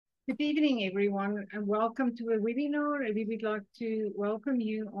Good evening, everyone, and welcome to a webinar. We would like to welcome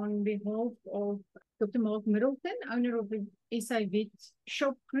you on behalf of Dr. Mark Middleton, owner of the SA Vet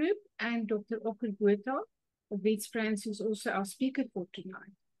Shop Group, and Dr. Ockert Botha of Vets France, who's also our speaker for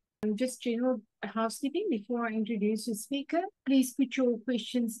tonight. Just general housekeeping before I introduce the speaker. Please put your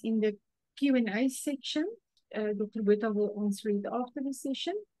questions in the Q&A section. Dr. Botha will answer it after the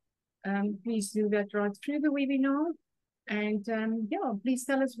session. Please do that right through the webinar. And please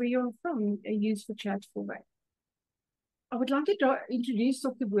tell us where you're from. Use the chat format. I would like to introduce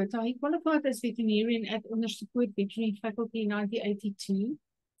Dr. Botha. He qualified as veterinarian at Onderstepoort Veterinary Faculty in 1982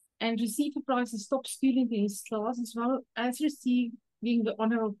 and received the prize as top student in his class, as well as receiving the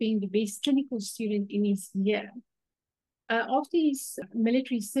honor of being the best clinical student in his year. After his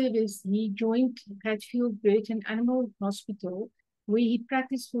military service, he joined Hatfield Bird and Animal Hospital, where he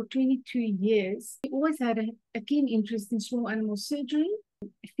practiced for 22 years. He always had a keen interest in small animal surgery,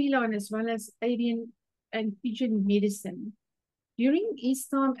 feline as well as avian and pigeon medicine. During his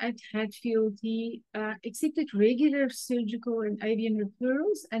time at Hatfield, he accepted regular surgical and avian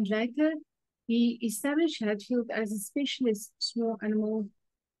referrals, and later he established Hatfield as a specialist small animal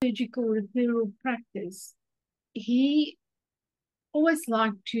surgical referral practice. He always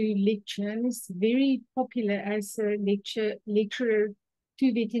liked to lecture and is very popular as a lecturer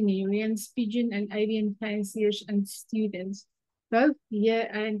to veterinarians, pigeon and avian fanciers and students, both here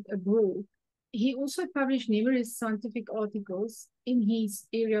and abroad. He also published numerous scientific articles in his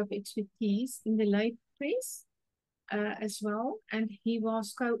area of expertise in the lay press as well, and he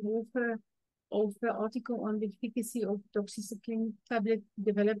was co-author of the article on the efficacy of doxycycline tablet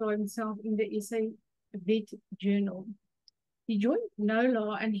developed by himself in the SA Vet Journal. He joined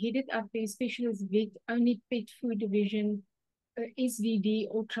NOLA and headed up the specialist vet-only pet food division, SVD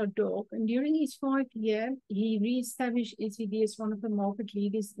Ultra Dog. And during his 5-year, he re-established SVD as one of the market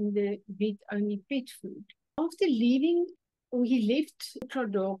leaders in the vet-only pet food. After leaving, he left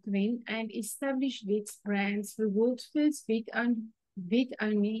Ultra Dog then and established Vets Brands, the world's first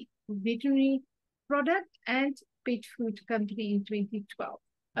vet-only veterinary product and pet food company in 2012.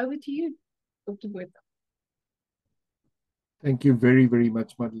 Over to you, Dr. Botha. Thank you very, very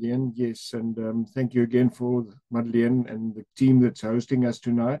much, Madeleine. Yes, and thank you again for Madeleine and the team that's hosting us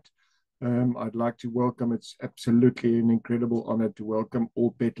tonight. I'd like to welcome, it's absolutely an incredible honor to welcome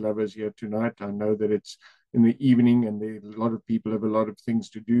all pet lovers here tonight. I know that it's in the evening and a lot of people have a lot of things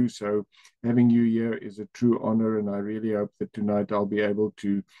to do, so having you here is a true honor, and I really hope that tonight I'll be able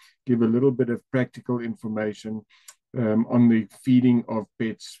to give a little bit of practical information on the feeding of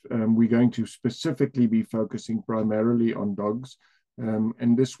pets. We're going to specifically be focusing primarily on dogs,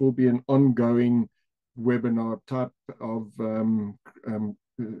 and this will be an ongoing webinar type of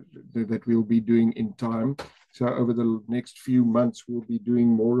that we'll be doing in time. So over the next few months, we'll be doing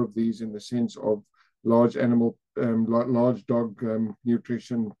more of these in the sense of large animal, large dog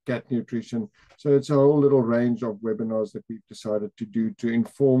nutrition, cat nutrition. So it's a whole little range of webinars that we've decided to do to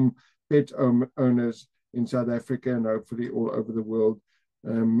inform pet owners in South Africa and hopefully all over the world,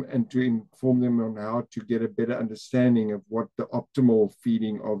 and to inform them on how to get a better understanding of what the optimal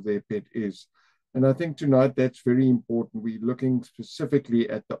feeding of their pet is. And I think tonight that's very important. We're looking specifically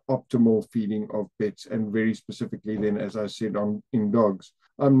at the optimal feeding of pets, and very specifically then, as I said, in dogs.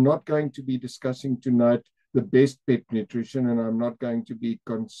 I'm not going to be discussing tonight the best pet nutrition, and I'm not going to be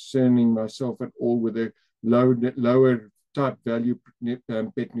concerning myself at all with a lower type value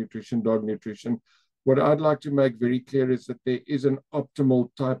pet nutrition, dog nutrition. What I'd like to make very clear is that there is an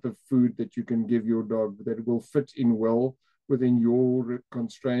optimal type of food that you can give your dog that will fit in well within your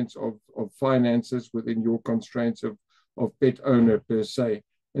constraints of finances, within your constraints of pet owner per se.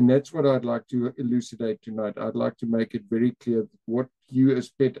 And that's what I'd like to elucidate tonight. I'd like to make it very clear what you as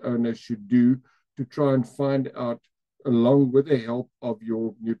pet owners should do to try and find out, along with the help of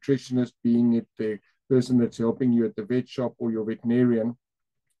your nutritionist, being it the person that's helping you at the vet shop or your veterinarian,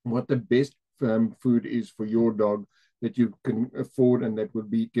 what the best food is for your dog that you can afford and that would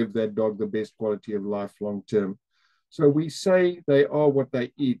give that dog the best quality of life long term. So we say they are what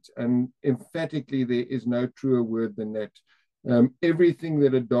they eat, and emphatically there is no truer word than that. Everything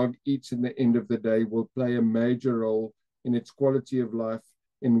that a dog eats in the end of the day will play a major role in its quality of life,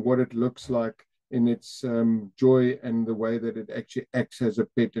 in what it looks like, in its joy, and the way that it actually acts as a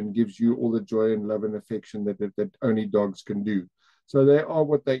pet and gives you all the joy and love and affection that only dogs can do. So they are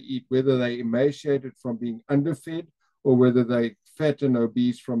what they eat, whether they're emaciated from being underfed or whether they're fat and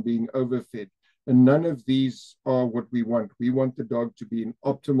obese from being overfed. And none of these are what we want. We want the dog to be in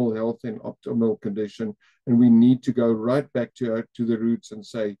optimal health and optimal condition. And we need to go right back to the roots and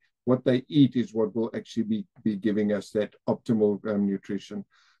say what they eat is what will actually be giving us that optimal nutrition.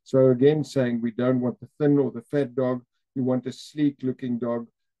 So again, saying we don't want the thin or the fat dog. We want a sleek looking dog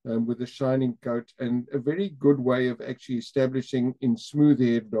with a shining coat, and a very good way of actually establishing in smooth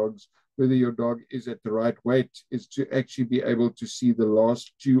haired dogs whether your dog is at the right weight is to actually be able to see the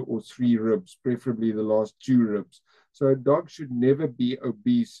last 2 or 3 ribs, preferably the last 2 ribs. So a dog should never be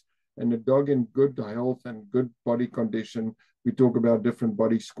obese, and a dog in good health and good body condition, we talk about different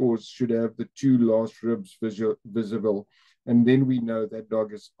body scores, should have the 2 last ribs visible. And then we know that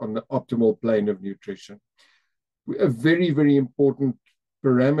dog is on the optimal plane of nutrition. A very, very important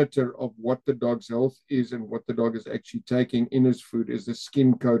parameter of what the dog's health is and what the dog is actually taking in his food is the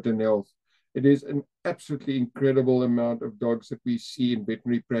skin coat and health. It is an absolutely incredible amount of dogs that we see in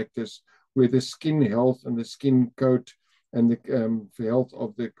veterinary practice where the skin health and the skin coat and the health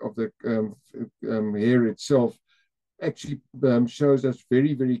of the hair itself actually shows us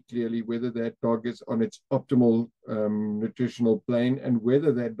very, very clearly whether that dog is on its optimal nutritional plane and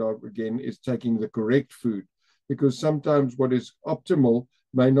whether that dog, again, is taking the correct food. Because sometimes what is optimal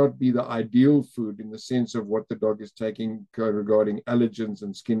may not be the ideal food in the sense of what the dog is taking regarding allergens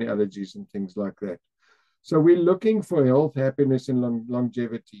and skin allergies and things like that. So we're looking for health, happiness, and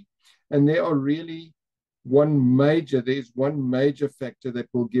longevity. And there's one major factor that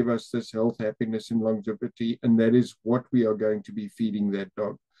will give us this health, happiness, and longevity, and that is what we are going to be feeding that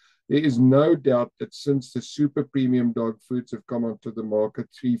dog. There is no doubt that since the super premium dog foods have come onto the market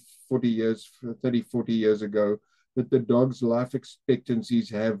 30, 40 years ago, that the dog's life expectancies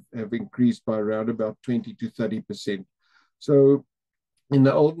have increased by around about 20 to 30%. So in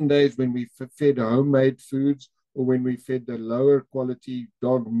the olden days, when we fed homemade foods or when we fed the lower quality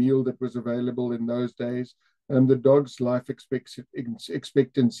dog meal that was available in those days, the dog's life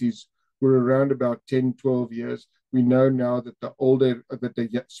expectancies were around about 10, 12 years. We know now that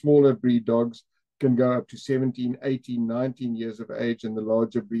the smaller breed dogs can go up to 17, 18, 19 years of age, and the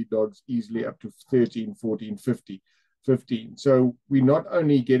larger breed dogs easily up to 13, 14, 15. So we're not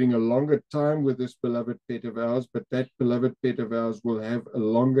only getting a longer time with this beloved pet of ours, but that beloved pet of ours will have a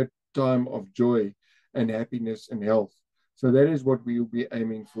longer time of joy and happiness and health. So that is what we will be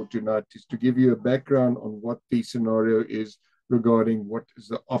aiming for tonight, is to give you a background on what the scenario is regarding what is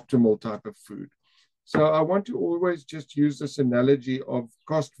the optimal type of food. So I want to always just use this analogy of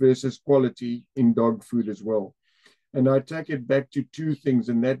cost versus quality in dog food as well. And I take it back to 2 things,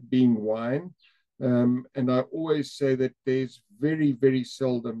 and that being wine. And I always say that there's very, very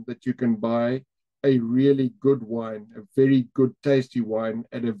seldom that you can buy a really good wine, a very good tasty wine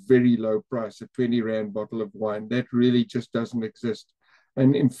at a very low price, a 20 Rand bottle of wine. That really just doesn't exist.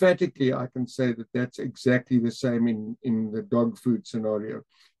 And emphatically, I can say that that's exactly the same in the dog food scenario.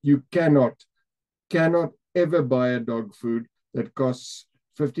 You cannot ever buy a dog food that costs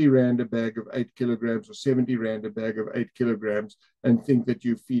 50 Rand a bag of 8 kilograms or 70 Rand a bag of 8 kilograms and think that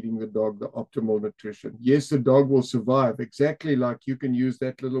you're feeding the dog the optimal nutrition. Yes, the dog will survive, exactly like you can use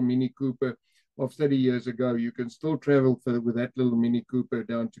that little Mini Cooper of 30 years ago. You can still travel with that little Mini Cooper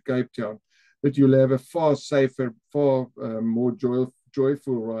down to Cape Town, but you'll have a far safer, far more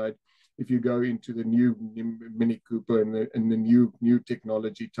joyful ride if you go into the new Mini Cooper and the new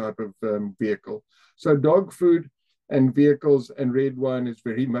technology type of vehicle. So dog food and vehicles and red wine is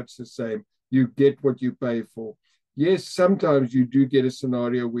very much the same. You get what you pay for. Yes, sometimes you do get a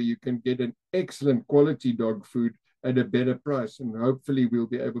scenario where you can get an excellent quality dog food at a better price. And hopefully we'll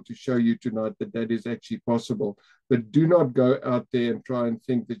be able to show you tonight that that is actually possible. But do not go out there and try and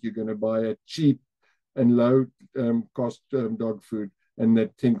think that you're going to buy a cheap and low cost dog food and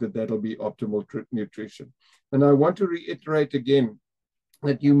think that that'll be optimal nutrition. And I want to reiterate again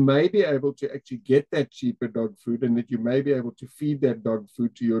that you may be able to actually get that cheaper dog food and that you may be able to feed that dog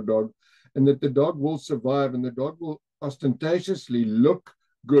food to your dog and that the dog will survive and the dog will ostentatiously look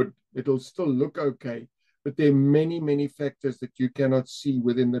good. It'll still look okay. But there are many, many factors that you cannot see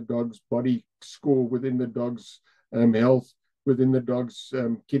within the dog's body score, within the dog's health, within the dog's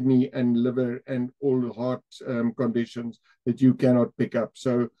kidney and liver and all heart conditions that you cannot pick up.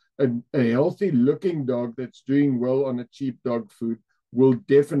 So a healthy looking dog that's doing well on a cheap dog food will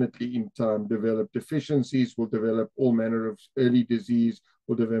definitely in time develop deficiencies, will develop all manner of early disease,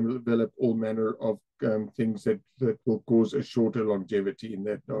 will develop all manner of things that will cause a shorter longevity in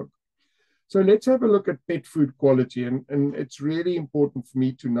that dog. So let's have a look at pet food quality. And it's really important for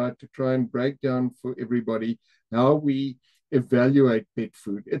me tonight to try and break down for everybody how we evaluate pet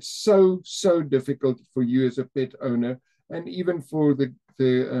food. It's so difficult for you as a pet owner and even for the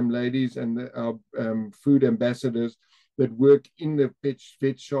ladies and our food ambassadors that work in the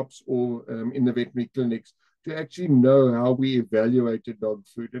vet shops or in the veterinary clinics to actually know how we evaluate a dog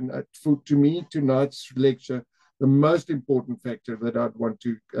food. And to me, tonight's lecture the most important factor that I'd want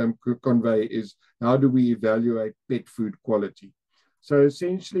to convey is how do we evaluate pet food quality? So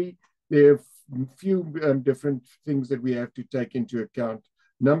essentially, there are a few different things that we have to take into account.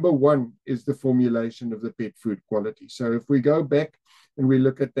 Number one is the formulation of the pet food quality. So if we go back and we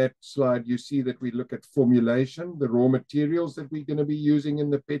look at that slide, you see that we look at formulation, the raw materials that we're going to be using in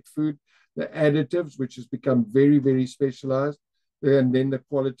the pet food, the additives, which has become very, very specialized, and then the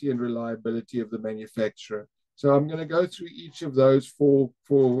quality and reliability of the manufacturer. So I'm going to go through each of those four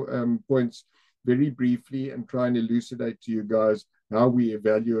points very briefly and try and elucidate to you guys how we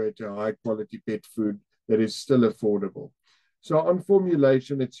evaluate a high quality pet food that is still affordable. So on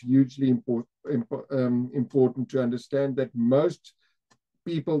formulation, it's hugely important to understand that most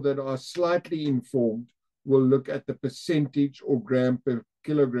people that are slightly informed will look at the percentage or gram per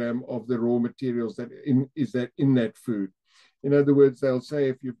kilogram of the raw materials that is in that food. In other words, they'll say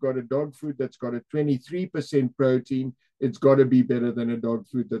if you've got a dog food that's got a 23% protein, it's got to be better than a dog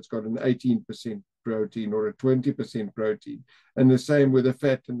food that's got an 18% protein or a 20% protein. And the same with the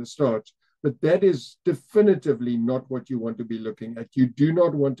fat and the starch. But that is definitively not what you want to be looking at. You do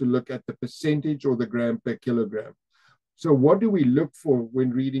not want to look at the percentage or the gram per kilogram. So what do we look for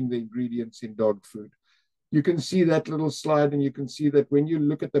when reading the ingredients in dog food? You can see that little slide, and you can see that when you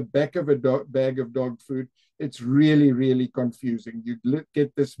look at the back of a bag of dog food, it's really, really confusing. You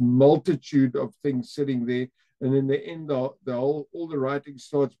get this multitude of things sitting there, and in the end, all the writing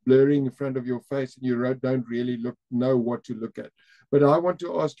starts blurring in front of your face, and you don't really know what to look at. But I want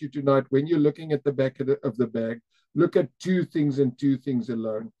to ask you tonight, when you're looking at the back of the bag, look at two things and two things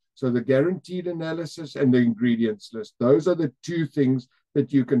alone. So the guaranteed analysis and the ingredients list. Those are the two things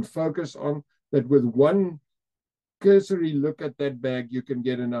that you can focus on, that with one cursory look at that bag, you can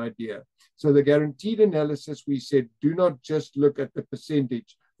get an idea. So the guaranteed analysis, we said, do not just look at the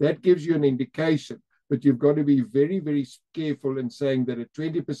percentage. That gives you an indication, but you've got to be very, very careful in saying that a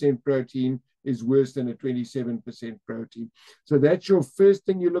 20% protein is worse than a 27% protein. So that's your first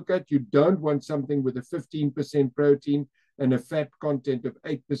thing you look at. You don't want something with a 15% protein and a fat content of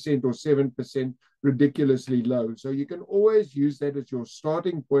 8% or 7%, ridiculously low. So you can always use that as your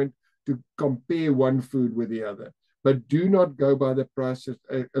starting point to compare one food with the other. But do not go by the price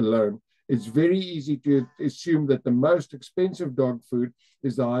alone. It's very easy to assume that the most expensive dog food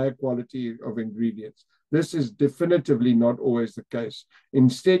is the higher quality of ingredients. This is definitively not always the case.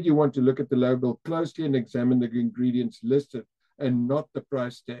 Instead, you want to look at the label closely and examine the ingredients listed and not the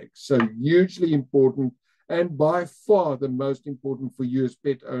price tag. So hugely important, and by far the most important for you as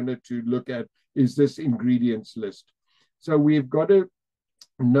pet owner to look at is this ingredients list. So we've got to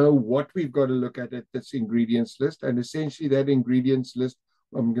know what we've got to look at this ingredients list, and essentially that ingredients list,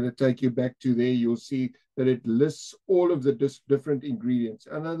 I'm going to take you back to there. You'll see that it lists all of the different ingredients.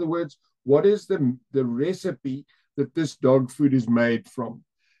 In other words, what is the recipe that this dog food is made from?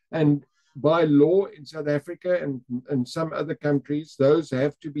 And by law in South Africa and some other countries, those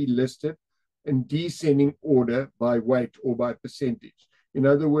have to be listed in descending order by weight or by percentage. In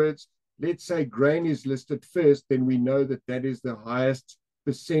other words, let's say grain is listed first, then we know that that is the highest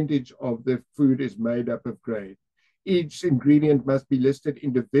percentage of the food is made up of grain. Each ingredient must be listed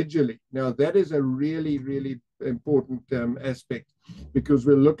individually. Now, that is a really, really important aspect, because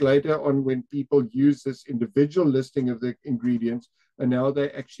we'll look later on when people use this individual listing of the ingredients and how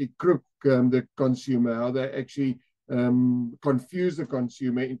they actually crook the consumer, how they actually confuse the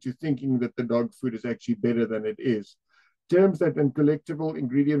consumer into thinking that the dog food is actually better than it is. Terms that in collectible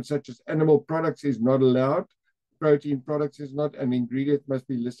ingredients such as animal products is not allowed, protein products is not, and ingredients must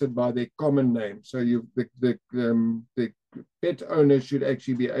be listed by their common name. So the pet owner should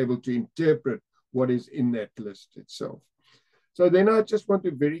actually be able to interpret what is in that list itself. So then I just want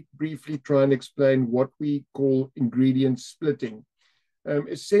to very briefly try and explain what we call ingredient splitting.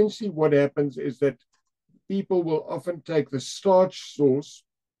 Essentially what happens is that people will often take the starch source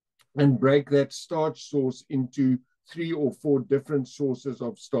and break that starch source into 3 or 4 different sources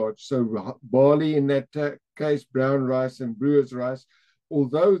of starch. So barley in that case, brown rice and brewer's rice,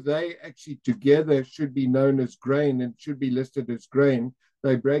 although they actually together should be known as grain and should be listed as grain,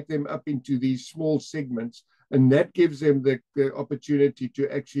 they break them up into these small segments, and that gives them the opportunity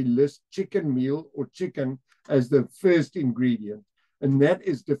to actually list chicken meal or chicken as the first ingredient. And that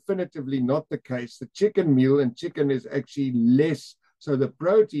is definitively not the case. The chicken meal and chicken is actually less, so the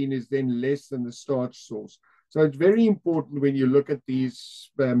protein is then less than the starch source. So it's very important when you look at these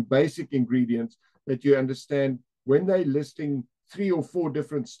basic ingredients that you understand when they're listing 3 or 4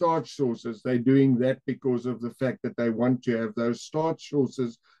 different starch sources, they're doing that because of the fact that they want to have those starch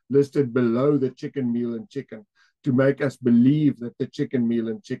sources listed below the chicken meal and chicken to make us believe that the chicken meal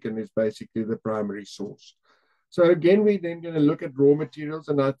and chicken is basically the primary source. So again, we're then going to look at raw materials.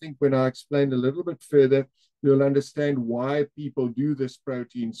 And I think when I explain a little bit further, you'll understand why people do this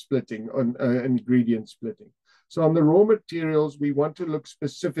protein splitting on ingredient splitting. So on the raw materials, we want to look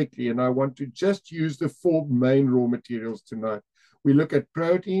specifically, and I want to just use the 4 main raw materials tonight. We look at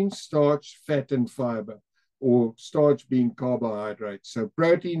protein, starch, fat, and fiber, or starch being carbohydrates. So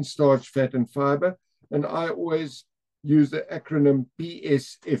protein, starch, fat, and fiber. And I always use the acronym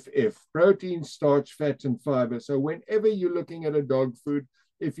PSFF, protein, starch, fat, and fiber. So whenever you're looking at a dog food,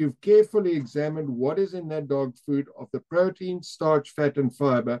 if you've carefully examined what is in that dog food of the protein, starch, fat, and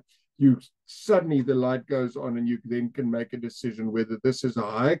fiber, you suddenly the light goes on and you then can make a decision whether this is a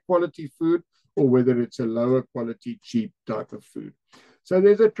high quality food or whether it's a lower quality, cheap type of food. So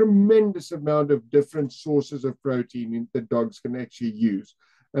there's a tremendous amount of different sources of protein that dogs can actually use.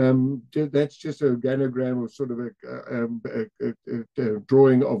 That's just a organogram or sort of a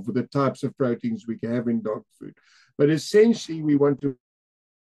drawing of the types of proteins we can have in dog food. But essentially, we want to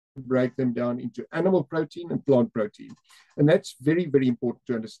break them down into animal protein and plant protein. And that's very, very important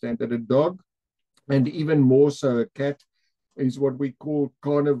to understand that a dog, and even more so a cat, is what we call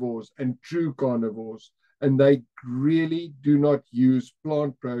carnivores and true carnivores. And they really do not use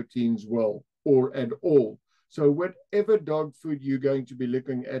plant proteins well or at all. So whatever dog food you're going to be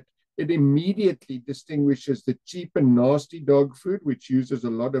looking at, it immediately distinguishes the cheap and nasty dog food, which uses a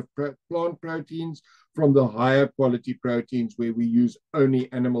lot of plant proteins, from the higher quality proteins where we use only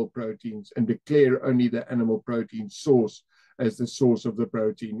animal proteins and declare only the animal protein source as the source of the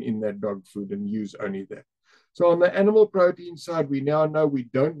protein in that dog food and use only that. So on the animal protein side, we now know we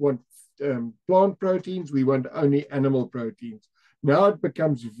don't want plant proteins, we want only animal proteins. Now it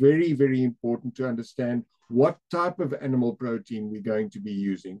becomes very, very important to understand what type of animal protein we're going to be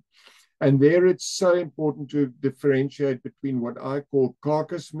using. And there it's so important to differentiate between what I call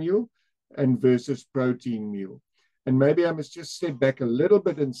carcass meal and versus protein meal. And maybe I must just step back a little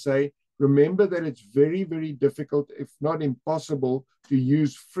bit and say, remember that it's very, very difficult, if not impossible, to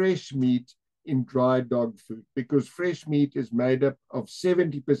use fresh meat in dry dog food, because fresh meat is made up of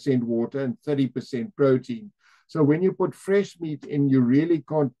 70% water and 30% protein. So when you put fresh meat in, you really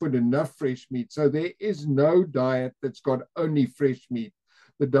can't put enough fresh meat. So there is no diet that's got only fresh meat.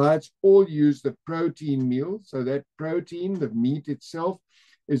 The diets all use the protein meal. So that protein, the meat itself,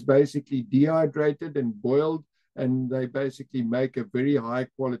 is basically dehydrated and boiled, and they basically make a very high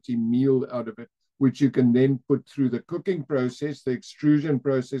quality meal out of it, which you can then put through the cooking process, the extrusion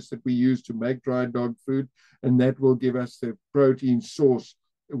process that we use to make dry dog food, and that will give us the protein source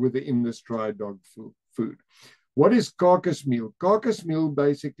within this dry dog food. What is carcass meal? Carcass meal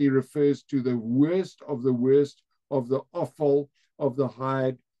basically refers to the worst of the offal, of the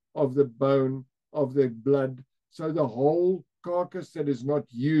hide, of the bone, of the blood. So the whole carcass that is not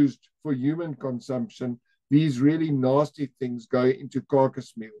used for human consumption, these really nasty things go into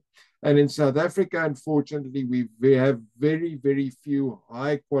carcass meal. And in South Africa, unfortunately, we have very, very few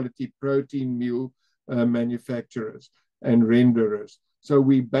high quality protein meal manufacturers and renderers. So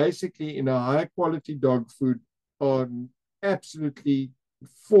we basically, in a high quality dog food, are absolutely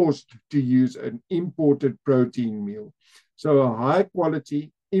forced to use an imported protein meal. So a high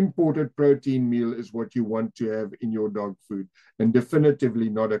quality imported protein meal is what you want to have in your dog food, and definitively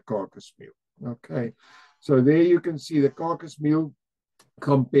not a carcass meal. Okay, so there you can see the carcass meal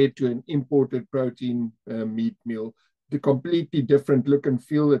compared to an imported protein meat meal. The completely different look and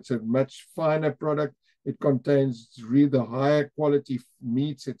feel. It's a much finer product. It contains really the higher quality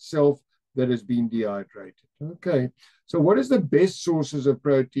meats itself that has been dehydrated. Okay, so what is the best sources of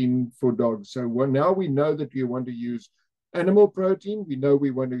protein for dogs? So now we know that we want to use animal protein. We know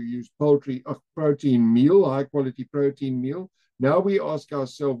we want to use poultry protein meal, high quality protein meal. Now we ask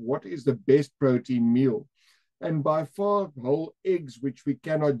ourselves, what is the best protein meal? And by far, whole eggs, which we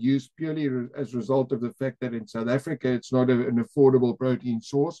cannot use purely as a result of the fact that in South Africa, it's not an affordable protein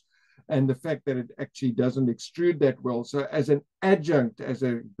source, and the fact that it actually doesn't extrude that well. So as an adjunct, as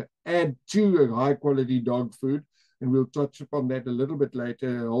an add to a high quality dog food, and we'll touch upon that a little bit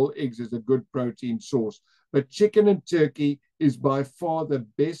later, whole eggs is a good protein source. But chicken and turkey is by far the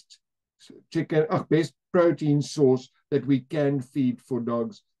best best protein source that we can feed for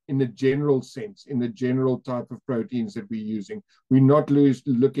dogs in the general sense, in the general type of proteins that we're using. We're not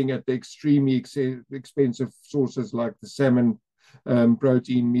looking at the extremely expensive sources like the salmon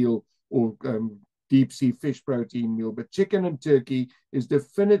protein meal or deep sea fish protein meal, but chicken and turkey is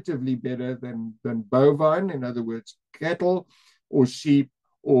definitively better than bovine, in other words, cattle or sheep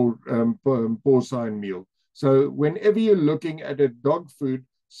or porcine meal. So whenever you're looking at a dog food,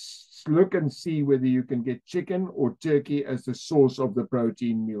 look and see whether you can get chicken or turkey as the source of the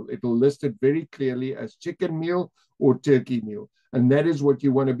protein meal. It'll list it very clearly as chicken meal or turkey meal. And that is what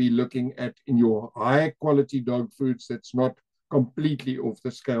you want to be looking at in your high quality dog foods that's not completely off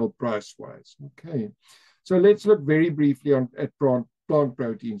the scale price-wise. Okay, so let's look very briefly at plant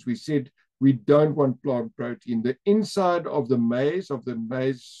proteins. We said we don't want plant protein. The inside of the maize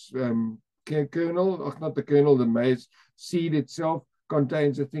kernel, not the kernel, the maize seed itself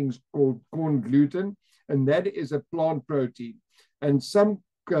contains a thing called corn gluten, and that is a plant protein. And some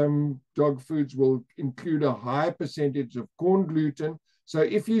dog foods will include a high percentage of corn gluten. So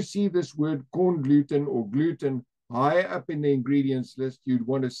if you see this word corn gluten or gluten high up in the ingredients list, you'd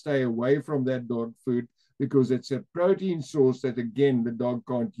want to stay away from that dog food because it's a protein source that, again, the dog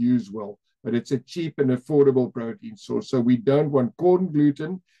can't use well, but it's a cheap and affordable protein source. So we don't want corn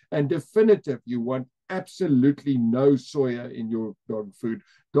gluten, and definitive, you want absolutely no soya in your dog food.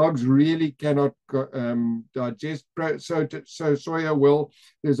 Dogs really cannot digest soya well.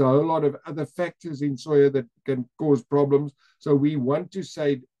 There's a whole lot of other factors in soya that can cause problems. So we want to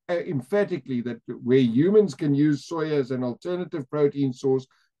say emphatically that where humans can use soya as an alternative protein source,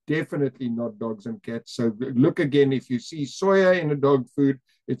 definitely not dogs and cats. So look again, if you see soya in a dog food,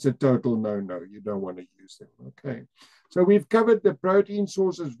 it's a total no-no. You don't want to use them. Okay. So we've covered the protein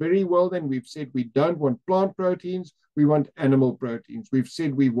sources very well. Then we've said we don't want plant proteins. We want animal proteins. We've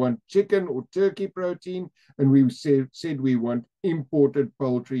said we want chicken or turkey protein, and we've said we want imported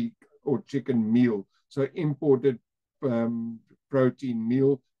poultry or chicken meal. So imported protein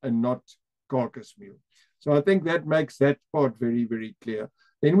meal and not carcass meal. So I think that makes that part very, very clear.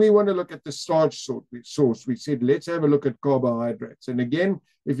 Then we want to look at the starch source. We said, let's have a look at carbohydrates. And again,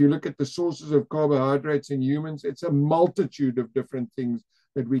 if you look at the sources of carbohydrates in humans, it's a multitude of different things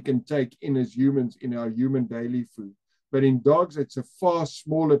that we can take in as humans in our human daily food. But in dogs, it's a far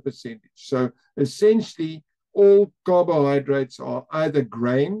smaller percentage. So essentially, all carbohydrates are either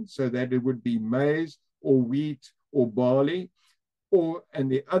grain, so that it would be maize or wheat or barley, and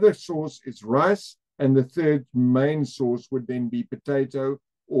the other source is rice, and the third main source would then be potato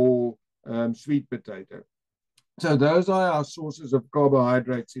or sweet potato. So those are our sources of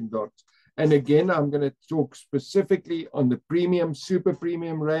carbohydrates in dogs. And again, I'm going to talk specifically on the premium, super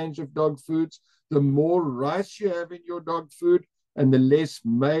premium range of dog foods. The more rice you have in your dog food, and the less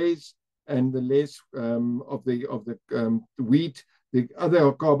maize and the less of the wheat, the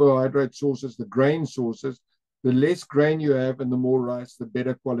other carbohydrate sources, the grain sources, the less grain you have and the more rice, the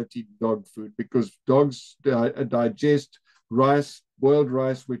better quality dog food, because dogs digest rice, boiled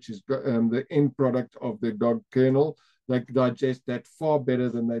rice, which is the end product of the dog kernel. They digest that far better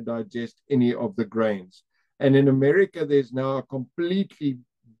than they digest any of the grains. And in America, there's now a completely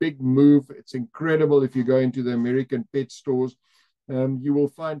big move. It's incredible. If you go into the American pet stores, you will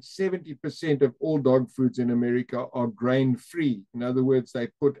find 70% of all dog foods in America are grain-free. In other words, they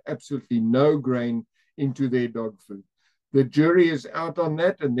put absolutely no grain into their dog food. The jury is out on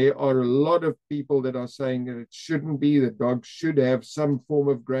that, and there are a lot of people that are saying that it shouldn't be, that dogs should have some form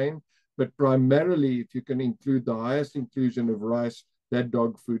of grain, but primarily if you can include the highest inclusion of rice, that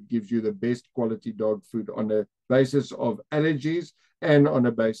dog food gives you the best quality dog food on a basis of allergies and on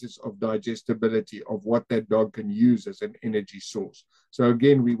a basis of digestibility of what that dog can use as an energy source. So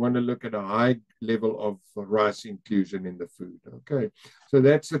again, we want to look at a high level of rice inclusion in the food. Okay, so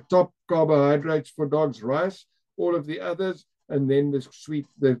that's the top carbohydrates for dogs: rice, all of the others, and then the sweet,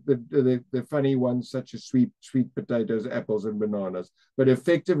 the funny ones such as sweet potatoes, apples, and bananas. But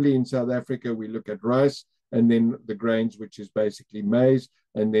effectively in South Africa, we look at rice, and then the grains, which is basically maize,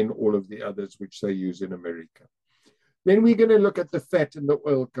 and then all of the others which they use in America. Then we're going to look at the fat and the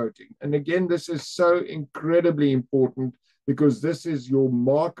oil coating. And again, this is so incredibly important because this is your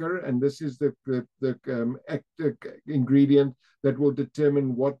marker, and this is the active ingredient that will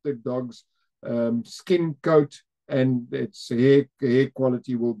determine what the dog's skin coat and its hair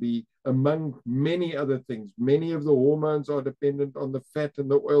quality will be, among many other things. Many of the hormones are dependent on the fat and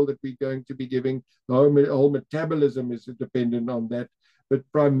the oil that we're going to be giving. The whole metabolism is dependent on that. But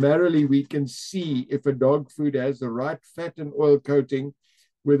primarily, we can see if a dog food has the right fat and oil coating,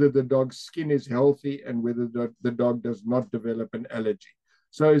 whether the dog's skin is healthy and whether the dog does not develop an allergy.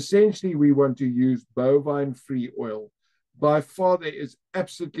 So essentially, we want to use bovine-free oil. By far, there is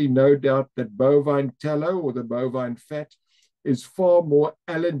absolutely no doubt that bovine tallow or the bovine fat is far more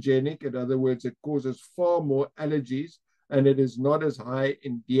allergenic. In other words, it causes far more allergies, and it is not as high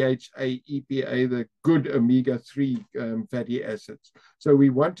in DHA, EPA, the good omega-3 fatty acids. So we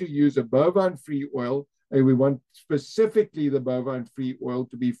want to use a bovine-free oil, and we want specifically the bovine-free oil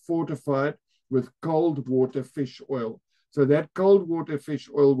to be fortified with cold water fish oil. So that cold water fish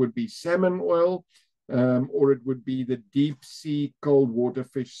oil would be salmon oil, or it would be the deep sea cold water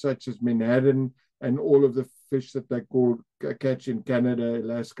fish such as menhaden and all of the fish that they catch in Canada,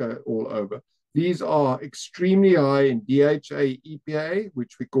 Alaska, all over. These are extremely high in DHA, EPA,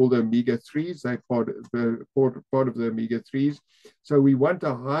 which we call the omega-3s. They're part of the omega-3s. So we want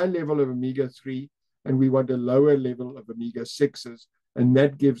a high level of omega-3 and we want a lower level of omega-6s. And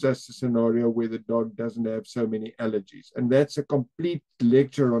that gives us a scenario where the dog doesn't have so many allergies. And that's a complete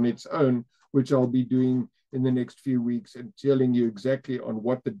lecture on its own, which I'll be doing in the next few weeks and telling you exactly on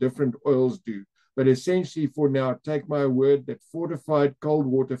what the different oils do. But essentially for now, take my word that fortified cold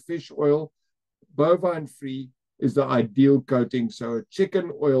water fish oil, bovine free, is the ideal coating. So a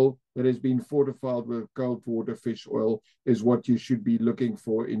chicken oil that has been fortified with cold water fish oil is what you should be looking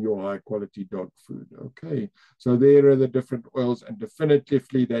for in your high quality dog food. Okay, so there are the different oils, and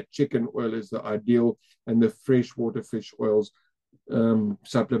definitively that chicken oil is the ideal, and the freshwater fish oils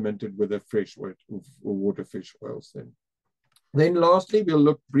supplemented with the water fish oils then. Then lastly, we'll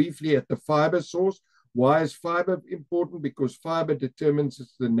look briefly at the fiber source. Why is fiber important? Because fiber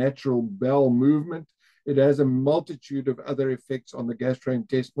determines the natural bowel movement. It has a multitude of other effects on the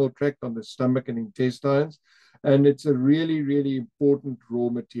gastrointestinal tract, on the stomach and intestines. And it's a really, really important raw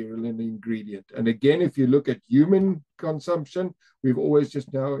material and ingredient. And again, if you look at human consumption, we've always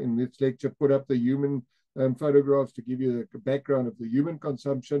just now in this lecture put up the human photographs to give you the background of the human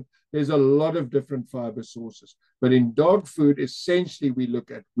consumption. There's a lot of different fiber sources. But in dog food, essentially, we look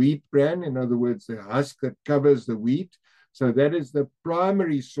at wheat bran, in other words, the husk that covers the wheat. So that is the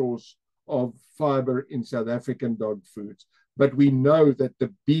primary source of fiber in South African dog foods. But we know that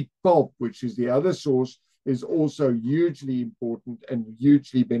the beet pulp, which is the other source, is also hugely important and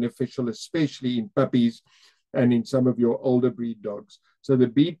hugely beneficial, especially in puppies and in some of your older breed dogs. So the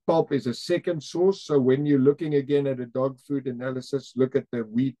beet pulp is a second source. So when you're looking again at a dog food analysis, look at the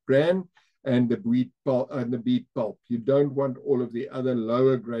wheat bran and the beet pulp. You don't want all of the other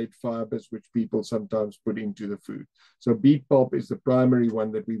lower grade fibers which people sometimes put into the food. So beet pulp is the primary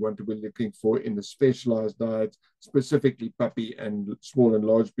one that we want to be looking for in the specialized diets, specifically puppy and small and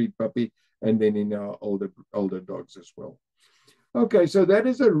large breed puppy, and then in our older dogs as well. Okay, so that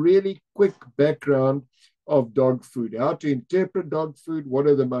is a really quick background of dog food, how to interpret dog food, what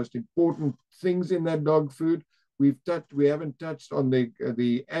are the most important things in that dog food. We haven't touched on the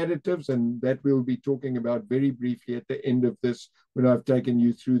additives, and that we'll be talking about very briefly at the end of this when I've taken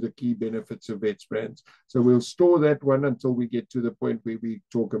you through the key benefits of Vets Brands. So we'll store that one until we get to the point where we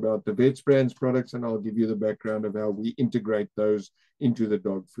talk about the Vets Brands products, and I'll give you the background of how we integrate those into the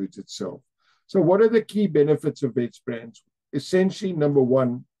dog foods itself. So what are the key benefits of Vets Brands? Essentially, number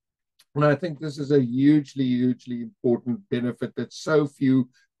one, and I think this is a hugely, hugely important benefit that so few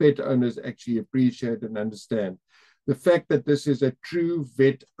pet owners actually appreciate and understand. The fact that this is a true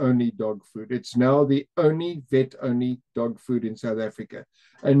vet-only dog food. It's now the only vet-only dog food in South Africa.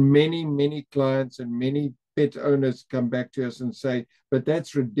 And many, many clients and many pet owners come back to us and say, but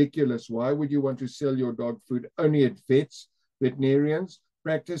that's ridiculous. Why would you want to sell your dog food only at vets, veterinarians,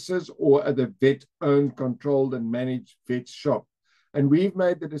 practices, or at the vet-owned, controlled, and managed vet shop? And we've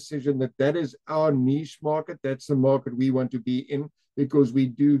made the decision that that is our niche market. That's the market we want to be in, because we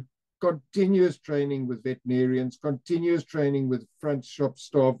do continuous training with veterinarians, continuous training with front shop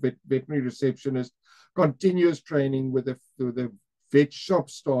staff, veterinary receptionists, continuous training with the vet shop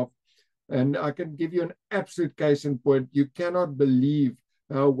staff. And I can give you an absolute case in point. You cannot believe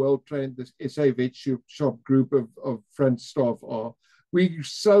how well trained this SA Vet Shop group of front staff are. We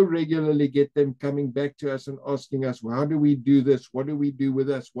so regularly get them coming back to us and asking us, well, how do we do this? What do we do with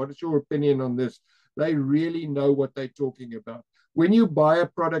us? What is your opinion on this? They really know what they're talking about. When you buy a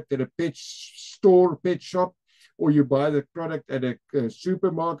product at a pet store, pet shop, or you buy the product at a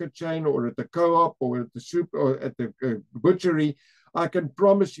supermarket chain, or at the co-op, or at the butchery, I can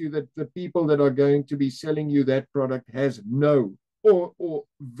promise you that the people that are going to be selling you that product has no or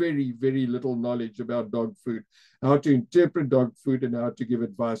very, very little knowledge about dog food, how to interpret dog food, and how to give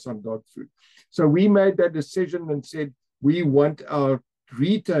advice on dog food. So we made that decision and said, we want our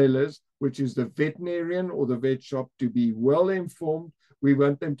retailers, which is the veterinarian or the vet shop, to be well informed. We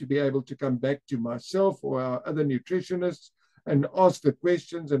want them to be able to come back to myself or our other nutritionists and ask the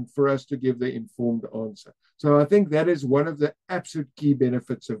questions, and for us to give the informed answer. So I think that is one of the absolute key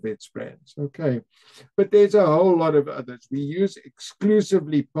benefits of Vets Brands. Okay, but there's a whole lot of others. We use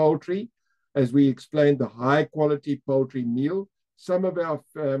exclusively poultry, as we explained, the high quality poultry meal. Some of our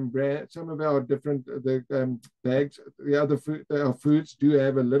different bags, our foods do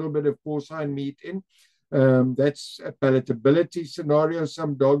have a little bit of porcine meat in. That's a palatability scenario.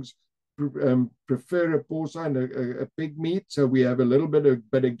 Some dogs prefer a porcine, a pig meat. So we have a little bit of,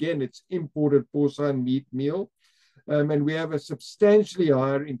 but again, it's imported porcine meat meal. And we have a substantially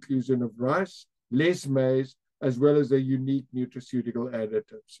higher inclusion of rice, less maize, as well as a unique nutraceutical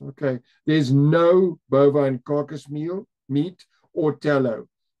additives. Okay, there's no bovine carcass meat or tallow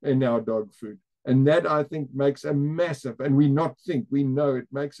in our dog food. And that, I think, makes a massive, and we know it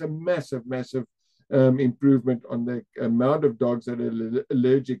makes a massive, massive improvement on the amount of dogs that are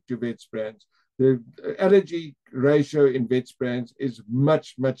allergic to vets brands. The allergy ratio in vets brands is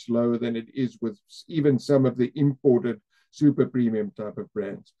much, much lower than it is with even some of the imported super premium type of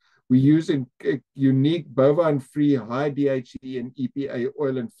brands. We use a unique bovine-free high DHE and EPA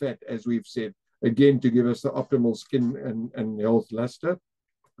oil and fat, as we've said, again, to give us the optimal skin and health luster.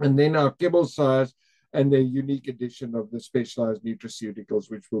 And then our kibble size and the unique addition of the specialized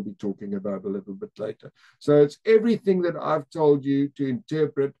nutraceuticals, which we'll be talking about a little bit later. So it's everything that I've told you to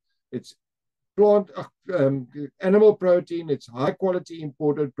interpret. It's plant, animal protein, it's high quality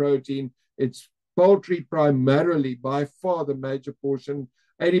imported protein, it's poultry primarily, by far the major portion.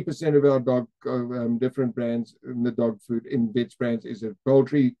 80% of our dog different brands in the dog food in vets brands is a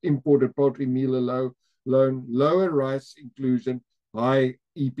poultry, imported poultry meal alone, lower rice inclusion, high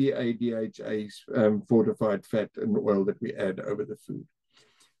EPA, DHA, fortified fat and oil that we add over the food.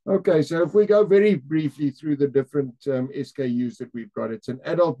 Okay, so if we go very briefly through the different SKUs that we've got, it's an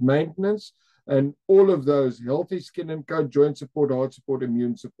adult maintenance, and all of those: healthy skin and coat, joint support, heart support,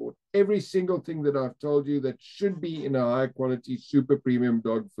 immune support. Every single thing that I've told you that should be in a high quality, super premium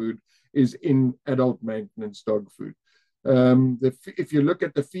dog food is in adult maintenance dog food. If you look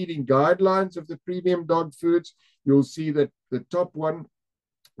at the feeding guidelines of the premium dog foods, you'll see that the top one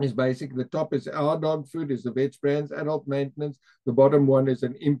is basically, the top is our dog food, is the vets brands adult maintenance. The bottom one is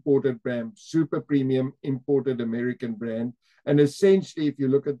an imported brand, super premium imported American brand. And essentially, if you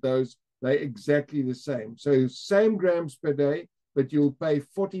look at those, they're exactly the same. So same grams per day, but you'll pay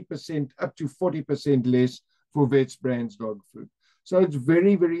 40%, up to 40% less for vets brands dog food. So it's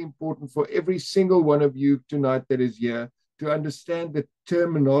very, very important for every single one of you tonight that is here to understand the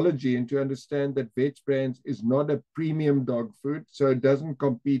terminology and to understand that vets brands is not a premium dog food. So it doesn't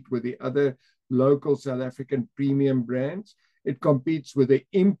compete with the other local South African premium brands. It competes with the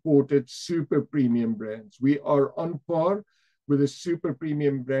imported super premium brands. We are on par with the super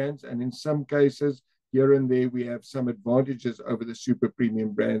premium brands, and in some cases, here and there, we have some advantages over the super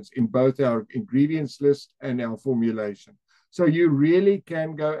premium brands in both our ingredients list and our formulation. So you really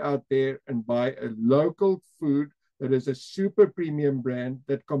can go out there and buy a local food that is a super premium brand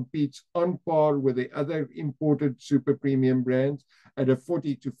that competes on par with the other imported super premium brands at a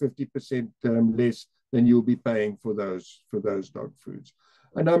 40 to 50% less than you'll be paying for those dog foods.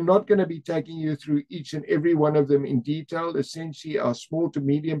 And I'm not going to be taking you through each and every one of them in detail. Essentially, our small to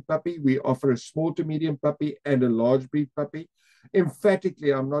medium puppy, we offer a small to medium puppy and a large breed puppy.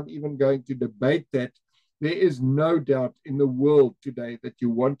 Emphatically, I'm not even going to debate that. There is no doubt in the world today that you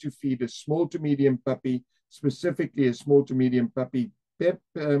want to feed a small to medium puppy, specifically a small to medium puppy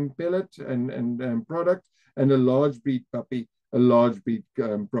pellet and product, and a large breed puppy, a large breed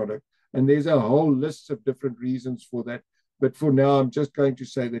product. And there's a whole list of different reasons for that. But for now, I'm just going to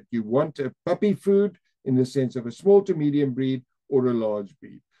say that you want a puppy food in the sense of a small to medium breed or a large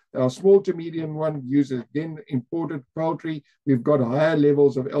breed. Our small to medium one uses, again, imported poultry. We've got higher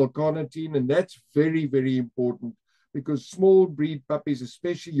levels of L-carnitine, and that's very, very important because small breed puppies,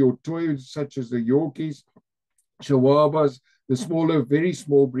 especially your toys such as the Yorkies, Chihuahuas, the smaller, very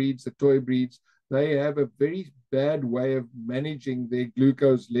small breeds, the toy breeds, they have a very bad way of managing their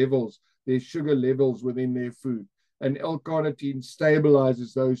glucose levels, their sugar levels within their food. And L-carnitine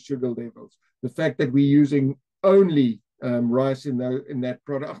stabilizes those sugar levels. The fact that we're using only rice in that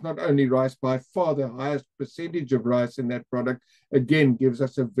product, not only rice, by far the highest percentage of rice in that product, again, gives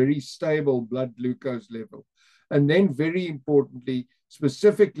us a very stable blood glucose level. And then very importantly,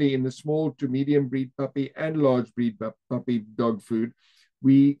 specifically in the small to medium breed puppy and large breed puppy dog food,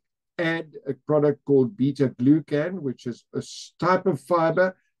 we add a product called beta-glucan, which is a type of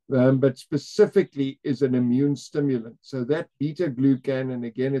fiber, but specifically is an immune stimulant. So that beta-glucan, and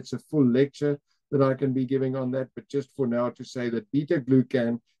again, it's a full lecture that I can be giving on that, but just for now to say that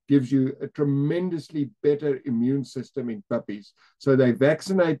beta-glucan gives you a tremendously better immune system in puppies. So they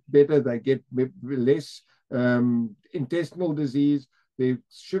vaccinate better, they get less intestinal disease, their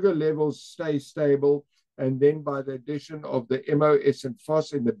sugar levels stay stable, and then by the addition of the MOS and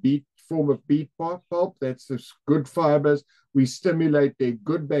FOS in the beet form of beet pulp, that's the good fibers, we stimulate their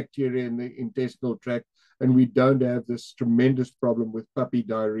good bacteria in the intestinal tract, and we don't have this tremendous problem with puppy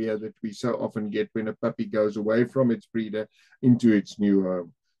diarrhea that we so often get when a puppy goes away from its breeder into its new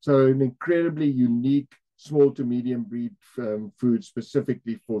home. So an incredibly unique small to medium breed food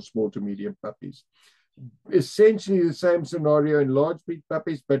specifically for small to medium puppies. Essentially the same scenario in large breed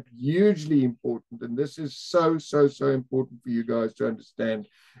puppies, but hugely important, and this is so important for you guys to understand,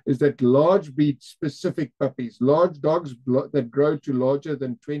 is that large breed specific puppies, large dogs that grow to larger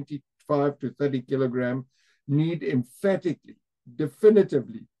than 25 to 30 kilogram, need emphatically,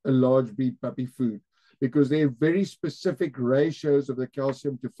 definitively a large breed puppy food, because they have very specific ratios of the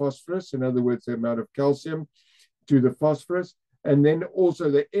calcium to phosphorus, in other words, the amount of calcium to the phosphorus, and then also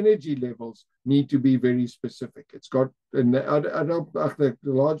the energy levels need to be very specific. It's got the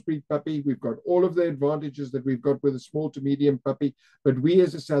large breed puppy, we've got all of the advantages that we've got with a small to medium puppy, but we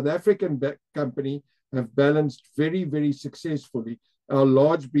as a South African company have balanced very successfully our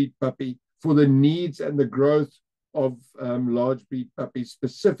large breed puppy for the needs and the growth of large breed puppies,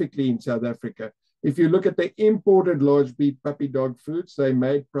 specifically in South Africa. If you look at the imported large breed puppy dog foods, they're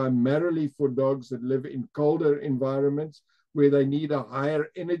made primarily for dogs that live in colder environments where they need a higher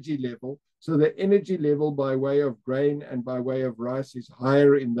energy level. So the energy level by way of grain and by way of rice is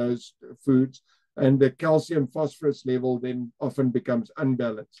higher in those foods, and the calcium phosphorus level then often becomes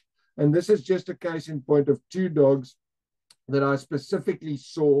unbalanced. And this is just a case in point of two dogs that I specifically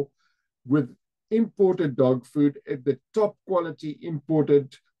saw with imported dog food at the top quality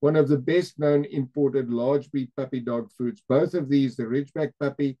imported, one of the best known imported large breed puppy dog foods. Both of these, the Ridgeback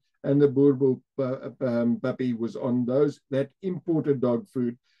puppy and the Boerboel puppy, was on that imported dog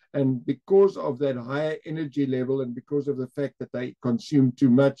food. And because of that higher energy level and because of the fact that they consume too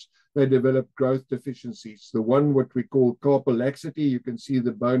much, they develop growth deficiencies. The one, what we call carpal laxity, you can see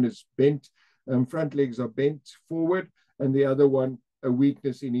the bone is bent, front legs are bent forward, and the other one, a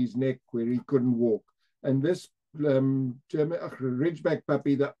weakness in his neck where he couldn't walk. And this Ridgeback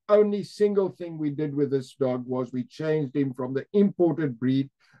puppy, the only single thing we did with this dog was we changed him from the imported breed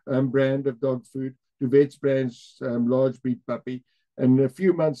brand of dog food to Vets brand's large breed puppy. And a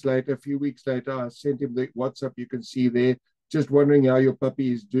few months later, a few weeks later, I sent him the WhatsApp you can see there, just wondering how your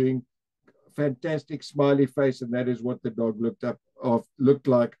puppy is doing. Fantastic smiley face, and that is what the dog looked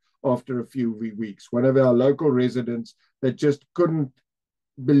like after a few weeks. One of our local residents that just couldn't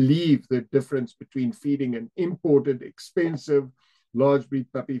believe the difference between feeding an imported, expensive, large breed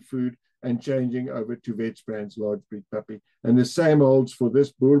puppy food and changing over to Vets brand's large breed puppy. And the same holds for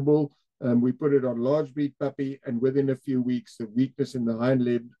this Boerboel. We put it on large breed puppy, and within a few weeks, the weakness in the hind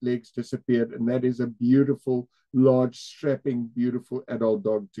legs disappeared. And that is a beautiful, large, strapping, beautiful adult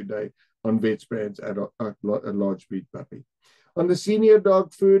dog today on Vets brand's large breed puppy. On the senior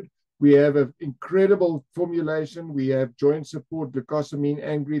dog food, we have an incredible formulation. We have joint support, glucosamine,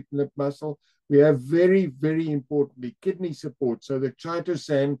 and lip muscle. We have very importantly, kidney support. So the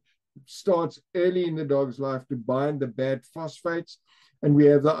chitosan starts early in the dog's life to bind the bad phosphates. And we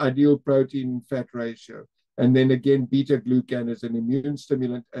have the ideal protein fat ratio. And then again, beta glucan as an immune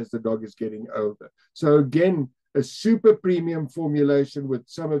stimulant as the dog is getting older. So again, a super premium formulation with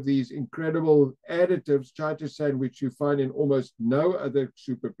some of these incredible additives, chitosan, which you find in almost no other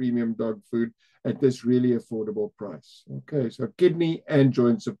super premium dog food at this really affordable price. Okay, so kidney and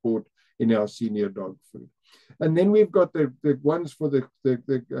joint support in our senior dog food. And then we've got the ones for the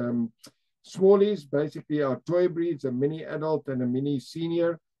smallies, basically our toy breeds, a mini adult and a mini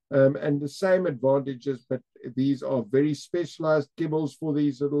senior, and the same advantages, but these are very specialized kibbles for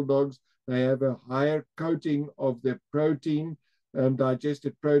these little dogs. They have a higher coating of the protein,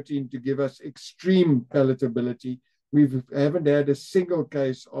 digested protein, to give us extreme palatability. We haven't had a single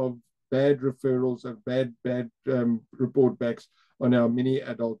case of bad referrals or bad report backs on our mini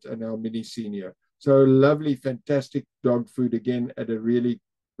adult and our mini senior. So lovely, fantastic dog food, again, at a really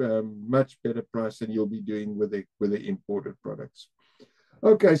much better price than you'll be doing with the imported products.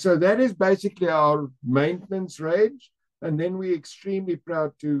 Okay, so that is basically our maintenance range. And then we're extremely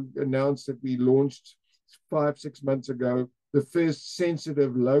proud to announce that we launched 5-6 months ago the first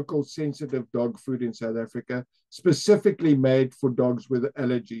local sensitive dog food in South Africa, specifically made for dogs with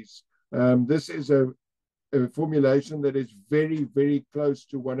allergies. This is a formulation that is very close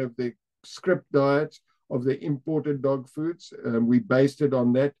to one of the script diets of the imported dog foods. We based it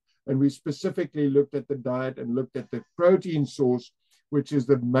on that, and we specifically looked at the diet and looked at the protein source, which is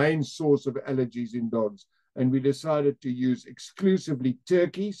the main source of allergies in dogs. And we decided to use exclusively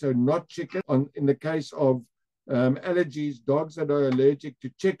turkey, so not chicken. In the case of allergies, dogs that are allergic to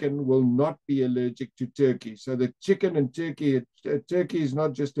chicken will not be allergic to turkey. So the chicken and turkey is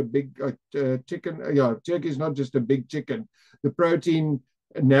not just a big chicken. Yeah, turkey is not just a big chicken. The protein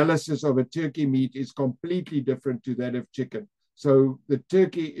analysis of a turkey meat is completely different to that of chicken. So the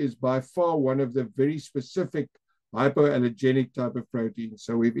turkey is by far one of the very specific hypoallergenic type of protein.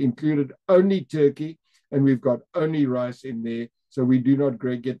 So we've included only turkey, and we've got only rice in there. So we do not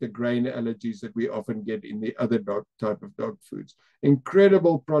get the grain allergies that we often get in the other type of dog foods.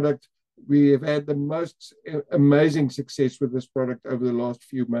 Incredible product. We have had the most amazing success with this product over the last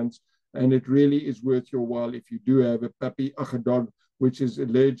few months, and it really is worth your while if you do have a puppy, a dog which is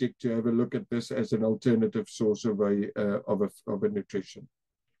allergic, to have a look at this as an alternative source of a nutrition.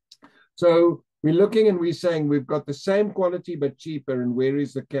 So we're looking and we're saying we've got the same quality but cheaper, and where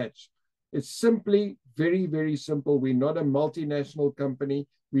is the catch? It's simply very, very simple. We're not a multinational company.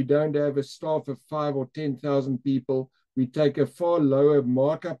 We don't have a staff of 5,000 or 10,000 people. We take a far lower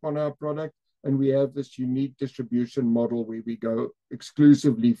markup on our product, and we have this unique distribution model where we go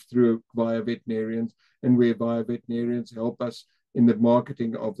exclusively via veterinarians, and whereby veterinarians help us in the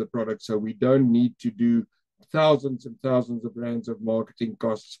marketing of the product. So we don't need to do thousands and thousands of rands of marketing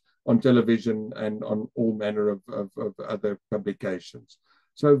costs on television and on all manner of other publications.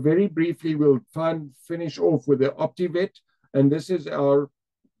 So very briefly, we'll finish off with the OptiVet, and this is our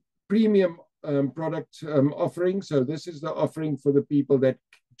premium product offering. So this is the offering for the people that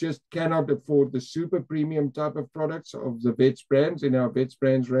just cannot afford the super premium type of products of the Vets brands in our Vets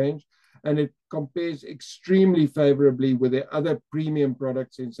brands range. And it compares extremely favorably with the other premium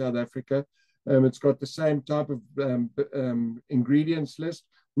products in South Africa. It's got the same type of ingredients list.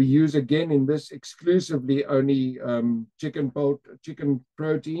 We use, again, in this exclusively only chicken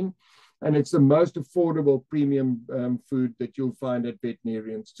protein, and it's the most affordable premium food that you'll find at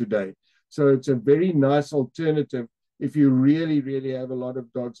veterinarians today. So it's a very nice alternative if you really, really have a lot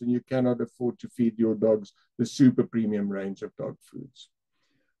of dogs and you cannot afford to feed your dogs the super premium range of dog foods.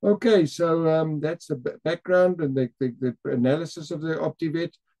 Okay, so that's the background and the analysis of the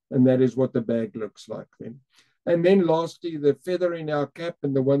OptiVet, and that is what the bag looks like then. And then lastly, the feather in our cap,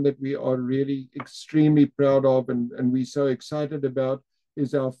 and the one that we are really extremely proud of and we're so excited about,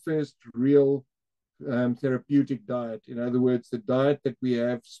 is our first real therapeutic diet. In other words, the diet that we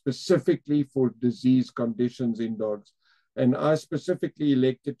have specifically for disease conditions in dogs. And I specifically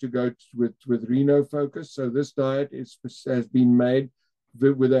elected to go with Reno Focus. So this diet has been made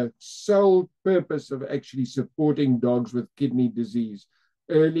with a sole purpose of actually supporting dogs with kidney disease,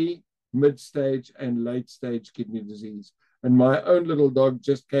 early, mid-stage, and late-stage kidney disease. And my own little dog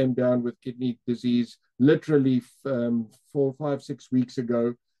just came down with kidney disease literally 4, 5, 6 weeks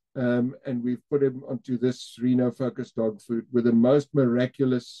ago. And we've put him onto this Reno Focus dog food with the most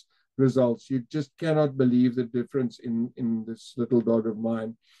miraculous results. You just cannot believe the difference in this little dog of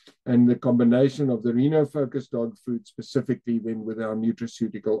mine, and the combination of the Reno Focus dog food specifically then with our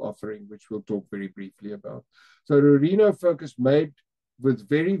nutraceutical offering, which we'll talk very briefly about. So the Reno Focus made with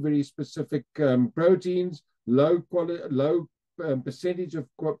very, very specific proteins, low percentage of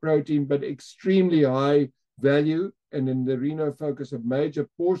protein, but extremely high value. And in the Reno Focus, a major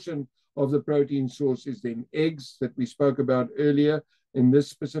portion of the protein source is then eggs that we spoke about earlier. In this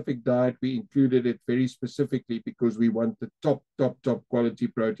specific diet, we included it very specifically because we want the top quality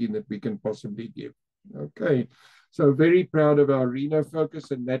protein that we can possibly give. Okay, so very proud of our Reno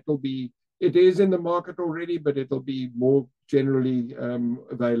Focus, and that will be, it is in the market already, but it'll be more generally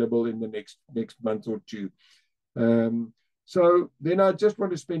available in the next month or two. So then I just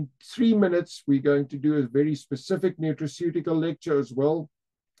want to spend 3 minutes. We're going to do a very specific nutraceutical lecture as well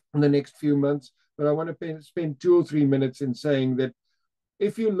in the next few months, but I want to spend 2 or 3 minutes in saying that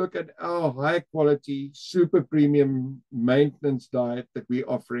if you look at our high quality, super premium maintenance diet that we're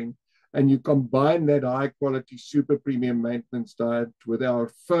offering, and you combine that high quality, super premium maintenance diet with our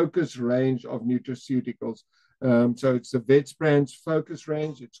focus range of nutraceuticals. So it's the Vets brands focus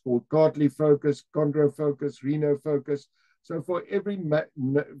range. It's called Cartley Focus, Chondro Focus, Reno Focus. So for every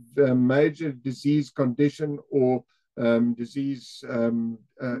major disease condition or disease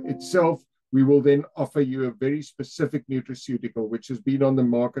itself, we will then offer you a very specific nutraceutical, which has been on the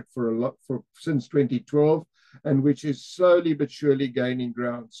market since 2012, and which is slowly but surely gaining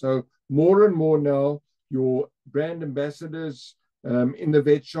ground. So more and more now, your brand ambassadors in the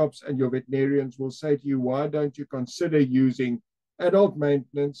vet shops and your veterinarians will say to you, why don't you consider using adult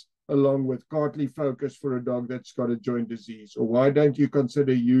maintenance along with Cartley Focus for a dog that's got a joint disease? Or why don't you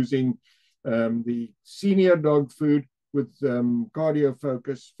consider using the senior dog food with cardio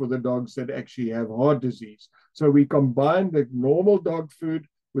focus for the dogs that actually have heart disease? So we combine the normal dog food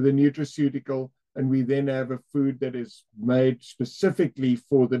with a nutraceutical, and we then have a food that is made specifically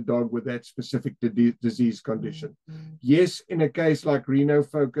for the dog with that specific disease condition. Mm-hmm. Yes, in a case like Reno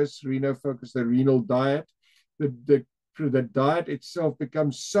Focus, the renal diet, the diet itself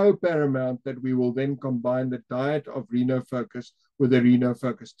becomes so paramount that we will then combine the diet of Reno Focus with the Reno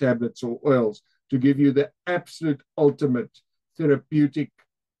Focus tablets or oils to give you the absolute ultimate therapeutic,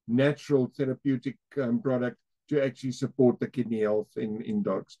 natural therapeutic product to actually support the kidney health in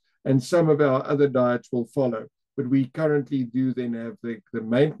dogs. And some of our other diets will follow. But we currently do then have the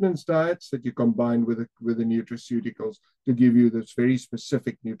maintenance diets that you combine with the nutraceuticals to give you this very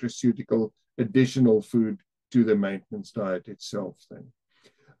specific nutraceutical additional food to the maintenance diet itself then.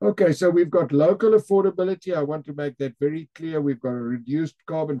 Okay, so we've got local affordability. I want to make that very clear. We've got a reduced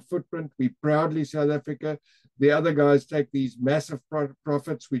carbon footprint. We proudly South Africa. The other guys take these massive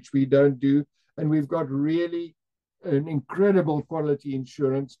profits, which we don't do. And we've got really an incredible quality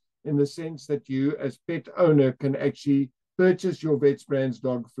insurance in the sense that you, as pet owner, can actually purchase your Vets Brands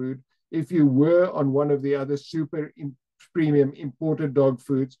dog food. If you were on one of the other super premium imported dog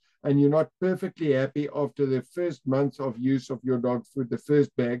foods and you're not perfectly happy after the first month of use of your dog food, the first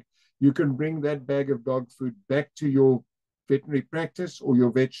bag, you can bring that bag of dog food back to your veterinary practice or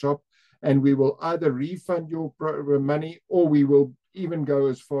your vet shop, and we will either refund your money or we will even go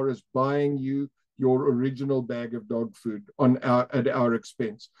as far as buying you your original bag of dog food at our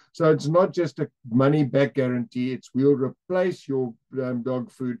expense. So it's not just a money back guarantee, it's we'll replace your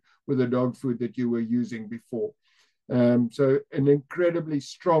dog food with the dog food that you were using before. So an incredibly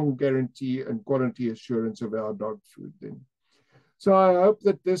strong guarantee and quality assurance of our dog food then. So I hope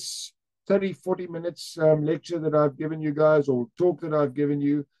that this 30, 40 minutes lecture that I've given you guys, or talk that I've given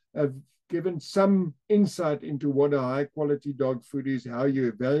you, have given some insight into what a high quality dog food is, how you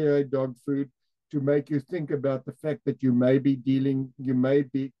evaluate dog food, to make you think about the fact that you may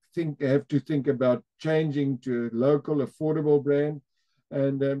have to think about changing to a local affordable brand,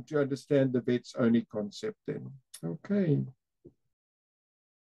 and to understand the Vets Only concept then. Okay.